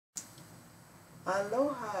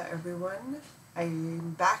Aloha everyone,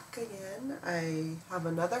 I'm back again. I have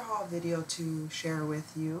another haul video to share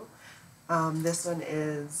with you. This one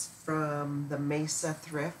is from the Mesa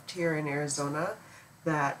Thrift here in Arizona.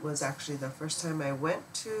 That was actually the first time I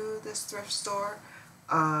went to this thrift store.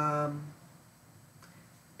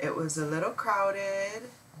 It was a little crowded,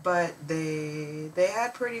 but they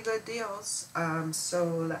had pretty good deals. So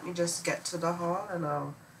let me just get to the haul and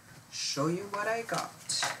I'll show you what I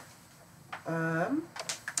got.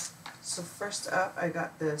 So first up, I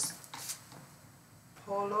got this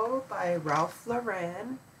polo by Ralph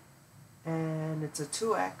Lauren, and it's a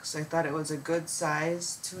 2X. I thought it was a good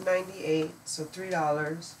size, $2.98, so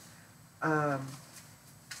 $3.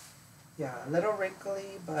 Yeah, a little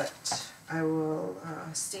wrinkly, but I will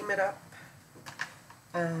steam it up,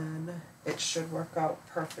 and it should work out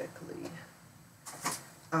perfectly.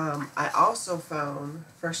 I also found,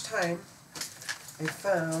 first time, I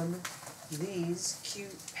found these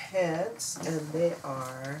cute pants, and they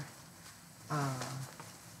are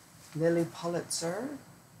Lily Pulitzer,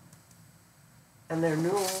 and they're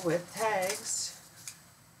new with tags.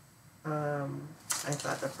 I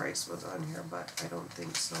thought the price was on here, but I don't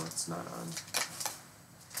think so. It's not on.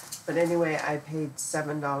 But anyway, I paid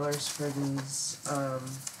 $7 for these.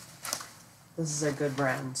 This is a good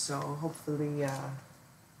brand, so hopefully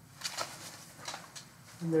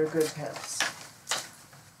they're good pants.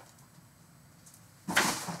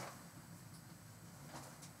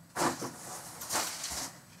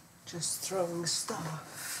 Just throwing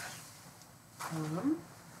stuff.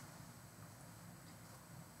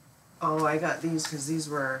 Oh, I got these because these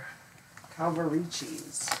were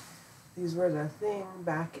Calvaricis. These were the thing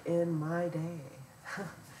back in my day.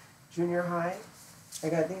 Junior high. I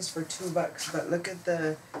got these for $2, but look at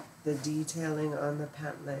the detailing on the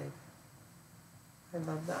pant leg. I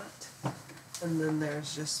love that. And then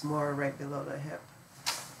there's just more right below the hip.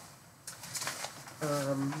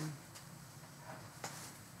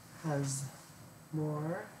 Has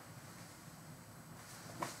more.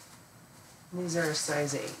 These are a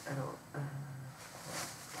size 8. I don't.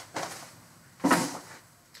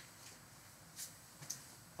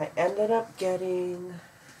 I ended up getting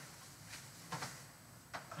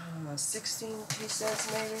 16 pieces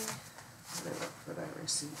maybe. Let me look for that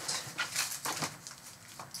receipt.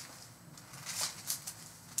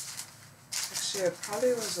 Actually, it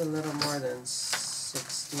probably was a little more than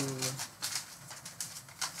 16.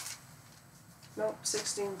 Nope,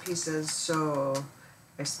 16 pieces. So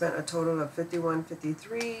I spent a total of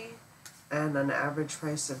 $51.53 and an average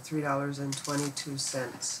price of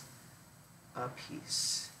 $3.22 a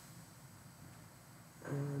piece.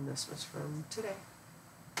 And this was from today.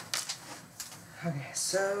 Okay,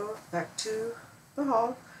 so back to the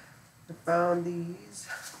haul. I found these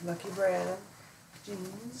Lucky Brand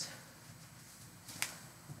jeans.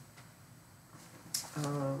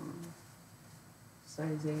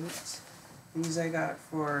 Size 8. These I got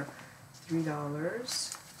for $3.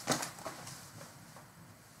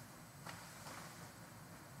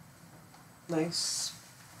 Nice,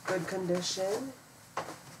 good condition.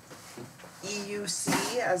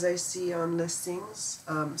 EUC, as I see on listings.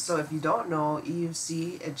 So if you don't know,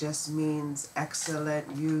 EUC, it just means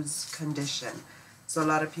excellent use condition. So a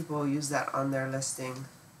lot of people use that on their listing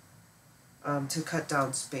to cut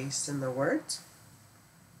down space in the words.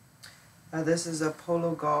 This is a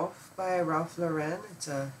Polo Golf by Ralph Lauren. It's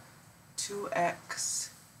a 2X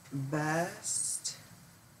vest.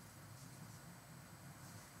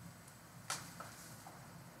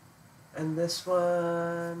 And this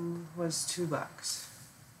one was $2.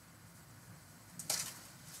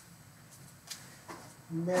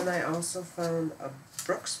 And then I also found a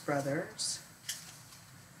Brooks Brothers.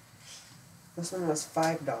 This one was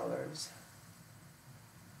 $5.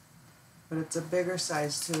 But it's a bigger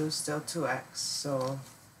size too, still 2X, so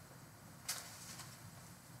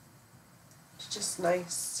it's just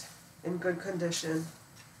nice, in good condition.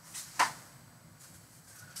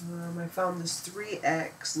 I found this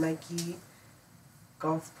 3X Nike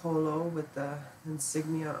golf polo with the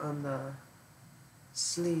insignia on the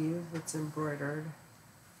sleeve. It's embroidered.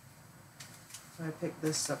 I picked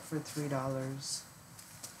this up for $3.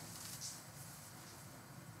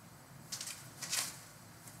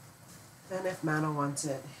 And if Mano wants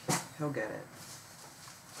it, he'll get it.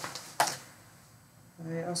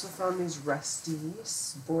 I also found these Rusty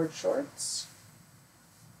board shorts.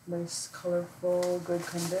 Nice, colorful, good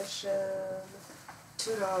condition.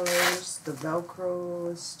 $2. The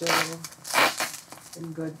Velcro is still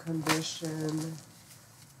in good condition.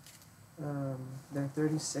 They're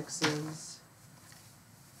 36s.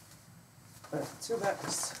 But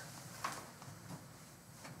 $2.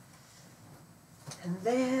 And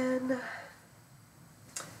then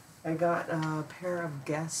I got a pair of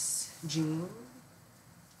Guess jeans.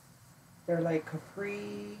 They're like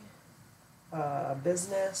capri,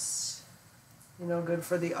 business, you know, good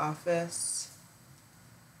for the office.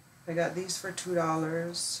 I got these for $2.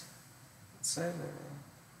 What size are they?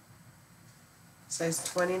 Size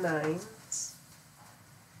 29.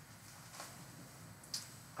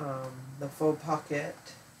 The faux pocket.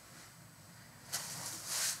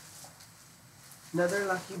 Another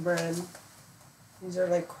Lucky brand. These are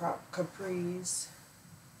like crop capris.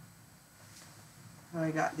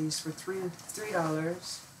 I got these for $3.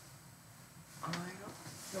 Oh,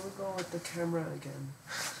 here we go with the camera again.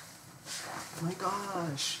 Oh my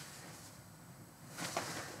gosh.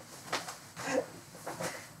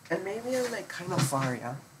 And maybe I'm like kind of far,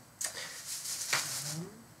 yeah.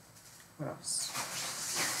 What else?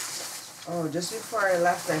 Oh, just before I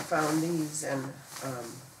left, I found these, and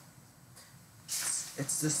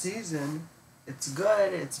it's the season. It's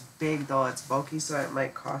good. It's big though. It's bulky, so it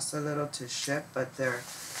might cost a little to ship. But they're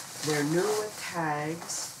new with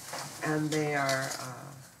tags, and they are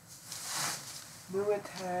new with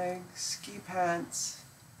tags. Ski pants,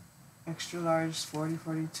 extra large,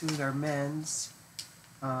 40-42. They're men's.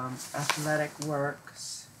 Athletic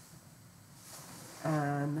Works,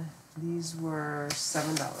 and these were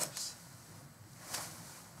 $7.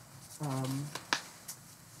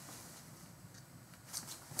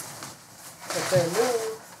 But they're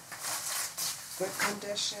new, good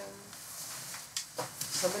condition.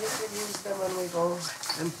 Somebody could use them when we go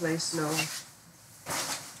and play snow.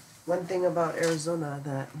 One thing about Arizona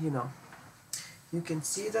that, you know, you can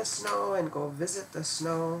see the snow and go visit the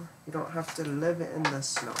snow. You don't have to live in the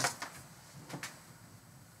snow.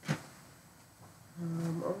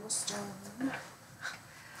 Almost done.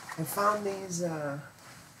 I found these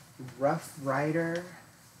Rough Rider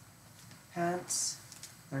pants.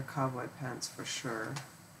 They're cowboy pants for sure.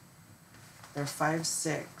 They're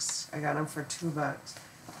 5'6". I got them for $2.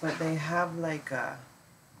 But they have like a,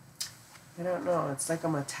 I don't know, it's like a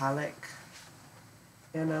metallic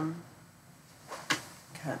in them.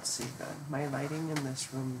 Can't see that. My lighting in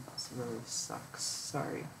this room really sucks.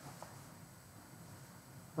 Sorry.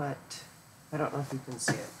 But I don't know if you can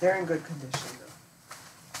see it. They're in good condition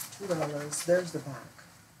though. $2. There's the back.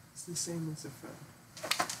 It's the same as the front.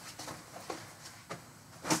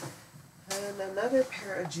 And another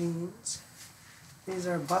pair of jeans. These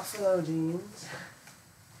are Buffalo jeans.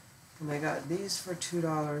 And I got these for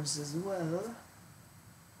 $2 as well.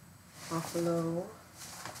 Buffalo.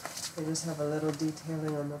 They just have a little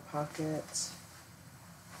detailing on the pockets.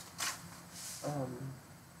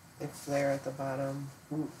 They flare at the bottom.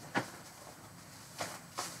 Ooh.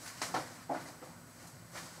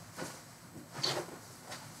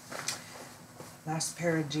 Last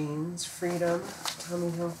pair of jeans, Freedom,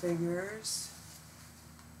 Tommy Hilfiger's.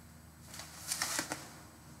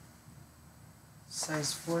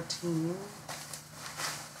 Size 14.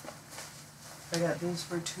 I got these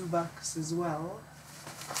for $2 as well.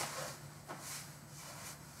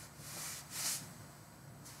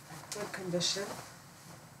 Good condition.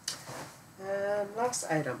 And last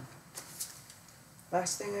item.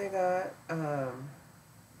 Last thing I got,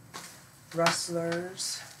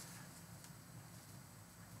 Rustlers.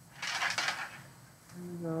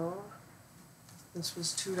 There you go. This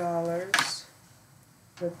was $2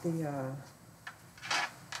 with the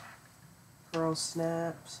pearl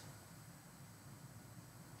snaps.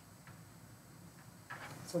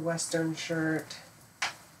 It's a Western shirt.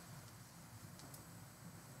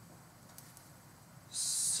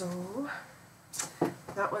 So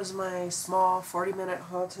that was my small 40-minute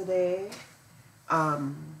haul today.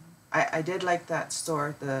 I did like that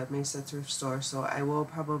store, the Mesa Thrift Store, so I will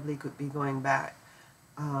probably could be going back.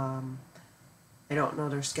 I don't know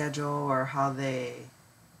their schedule or how they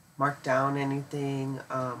mark down anything,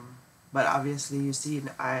 but obviously you see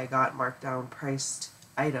I got marked down priced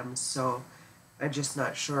items, so I'm just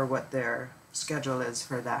not sure what their schedule is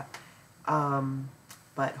for that.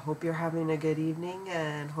 But hope you're having a good evening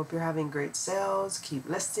and hope you're having great sales. Keep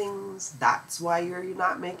listings. That's why you're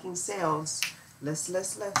not making sales.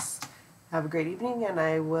 List. Have a great evening, and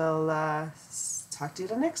I will talk to you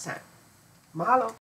the next time. Mahalo.